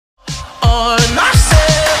on. I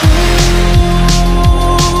said,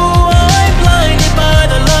 ooh, I'm blinded by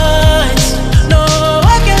the lights. No,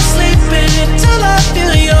 I can't sleep until I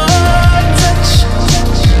feel your touch.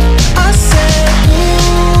 I said, ooh.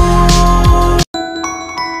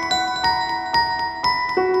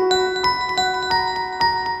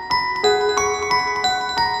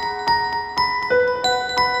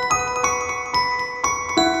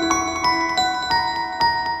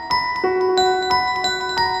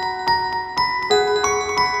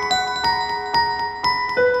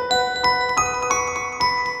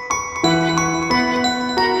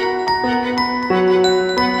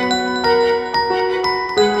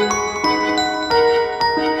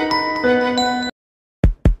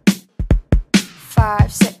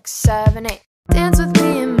 Five, six, seven, eight. Dance with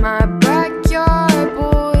me in my backyard,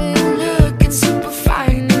 boy. Looking super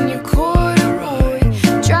fine in your corduroy.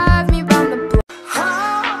 Drive me round the block. How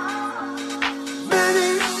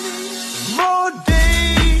many more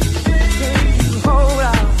days can you hold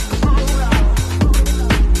out?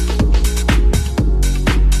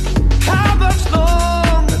 How much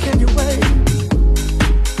longer can you wait?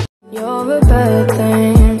 You're a bad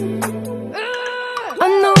thing. I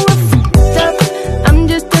know I fucked up. I'm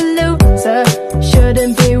just a loser.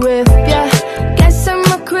 Shouldn't be with ya. Guess I'm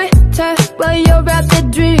a quitter while you're out there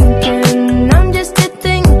drinking. I'm just here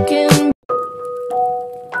thinking.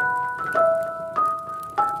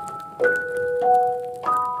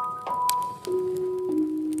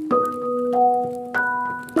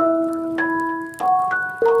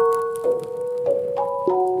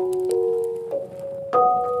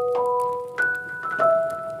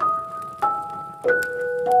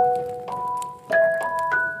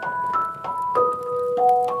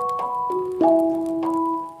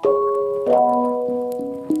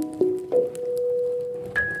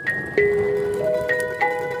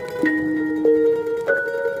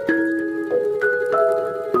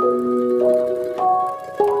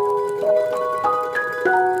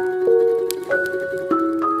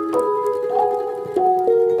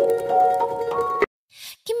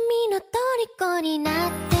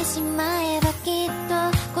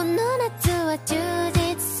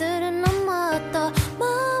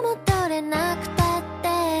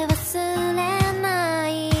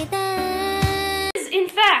 In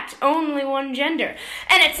fact, only one gender,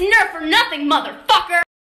 and it's Nerf or nothing, motherfucker!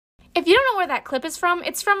 If you don't know where that clip is from,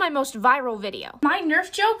 it's from my most viral video. My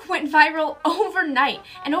Nerf joke went viral overnight,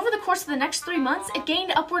 and over the course of the next 3 months, it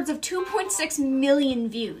gained upwards of 2.6 million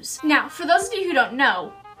views. Now, for those of you who don't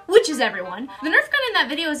know, which is everyone, the Nerf gun in that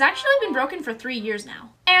video has actually been broken for 3 years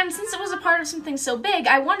now. And since it was a part of something so big,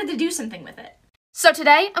 I wanted to do something with it. So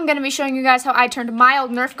today, I'm going to be showing you guys how I turned my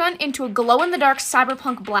old Nerf gun into a glow-in-the-dark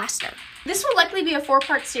cyberpunk blaster. This will likely be a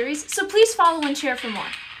 4-part series, so please follow and share for more.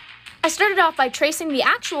 I started off by tracing the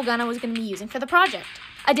actual gun I was going to be using for the project.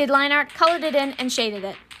 I did line art, colored it in, and shaded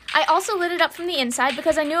it. I also lit it up from the inside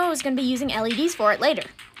because I knew I was going to be using LEDs for it later.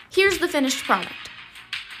 Here's the finished product.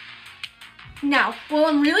 Now, while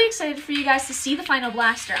I'm really excited for you guys to see the final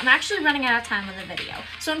blaster, I'm actually running out of time on the video,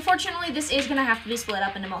 so unfortunately this is going to have to be split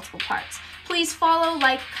up into multiple parts. Please follow,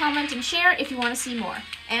 like, comment, and share if you want to see more.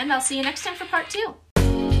 And I'll see you next time for part 2. So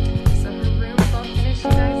the room's all finished, you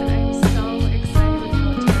guys, and I'm so excited with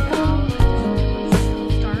how it turned out. It was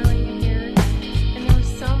so darling in here, and there were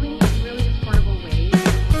so many really affordable ways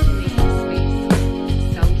to make this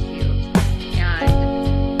space so cute.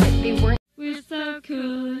 And they weren't. We're so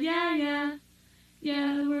cool, yeah, yeah.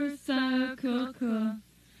 Yeah, we're so cool, cool.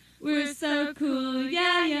 We're so cool,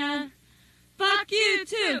 yeah, yeah. Fuck you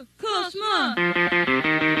too, cool schmuck.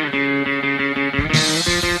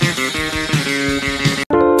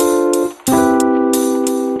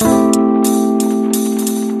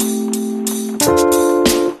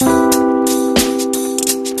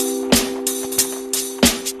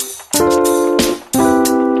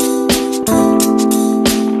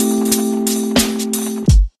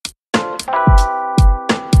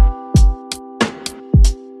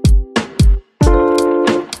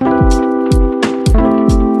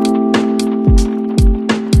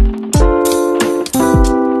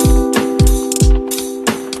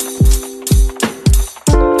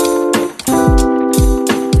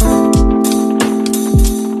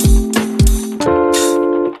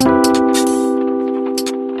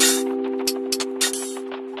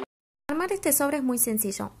 Armar este sobre es muy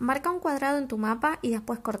sencillo. Marca un cuadrado en tu mapa y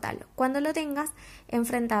después cortalo. Cuando lo tengas,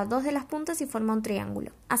 enfrenta dos de las puntas y forma un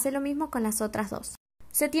triángulo. Hace lo mismo con las otras dos.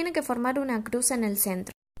 Se tiene que formar una cruz en el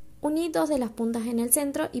centro. Uní dos de las puntas en el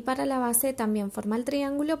centro y para la base también forma el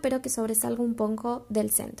triángulo, pero que sobresalga un poco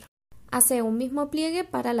del centro. Hace un mismo pliegue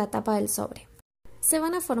para la tapa del sobre. Se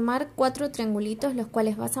van a formar 4 triangulitos, los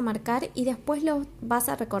cuales vas a marcar y después los vas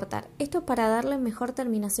a recortar. Esto es para darle mejor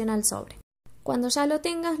terminación al sobre. Cuando ya lo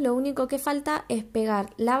tengas, lo único que falta es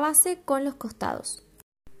pegar la base con los costados.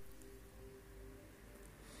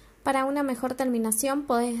 Para una mejor terminación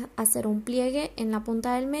podés hacer un pliegue en la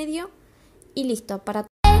punta del medio y listo. Para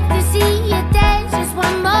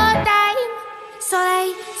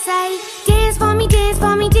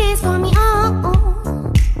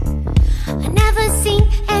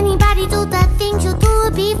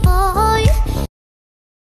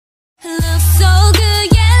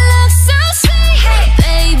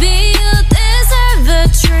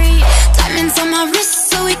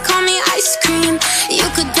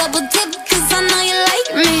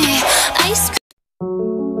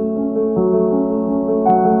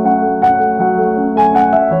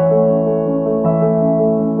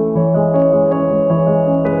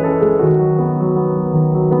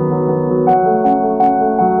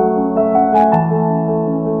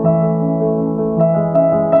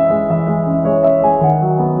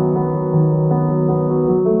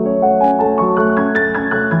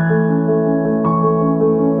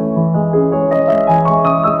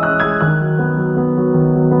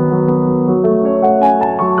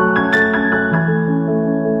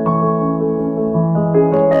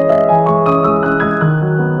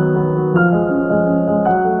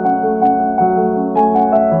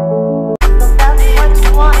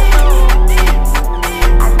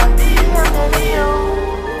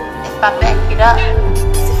If I back it up,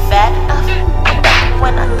 is it fat enough?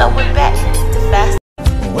 When I throw it back, is it fast?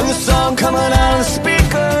 When the song coming out of the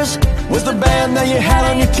speakers was the band that you had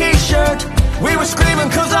on your t-shirt. We were screaming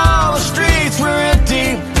cause all the streets were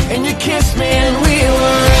empty, and you kissed me and we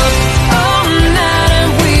were up all night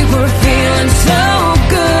and we were feeling so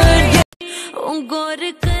good, yeah.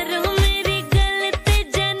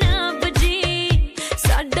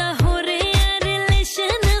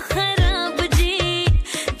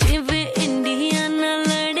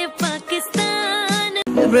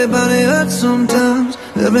 Everybody hurts sometimes,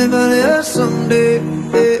 everybody hurts someday,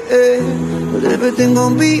 hey, hey. But everything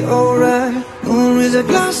gon' be alright. Gonna raise a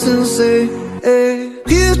glass and say, hey,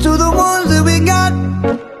 here's to the ones that we got.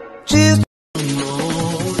 Cheers.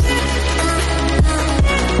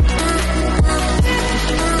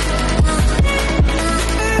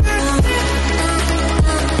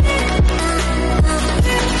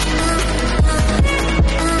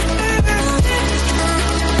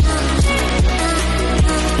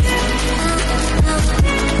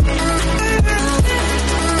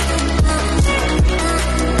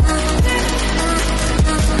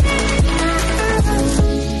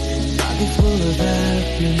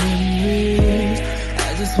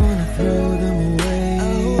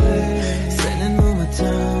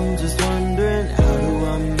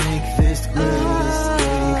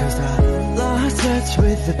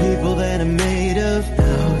 With the people that I made of,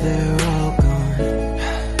 now they're all gone.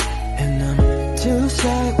 And I'm too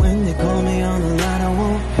shy when they call me on the line, I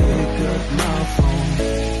won't pick up my phone.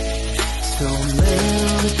 So I'm laying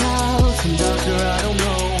on the couch, and doctor, I don't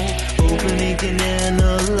know, hoping he can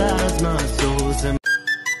analyze my soul.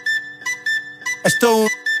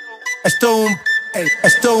 Esto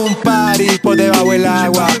es un party por debajo del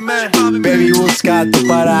agua. Baby, busca tu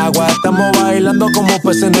paraguas. Estamos bailando como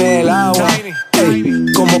peces en el agua. Ey,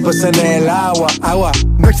 como peces en el agua. Agua.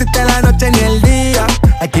 No existe la noche ni el día.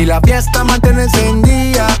 Aquí la fiesta mantiene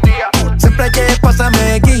encendida. Siempre hay que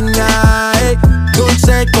pasarme guiña. Ey,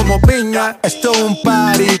 dulce como piña. Esto es un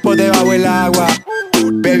party por debajo del agua.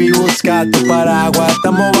 Baby, busca tu paraguas.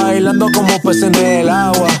 Estamos bailando como peces en el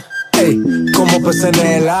agua. Ey, como peces en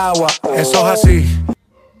el agua. Eso es así.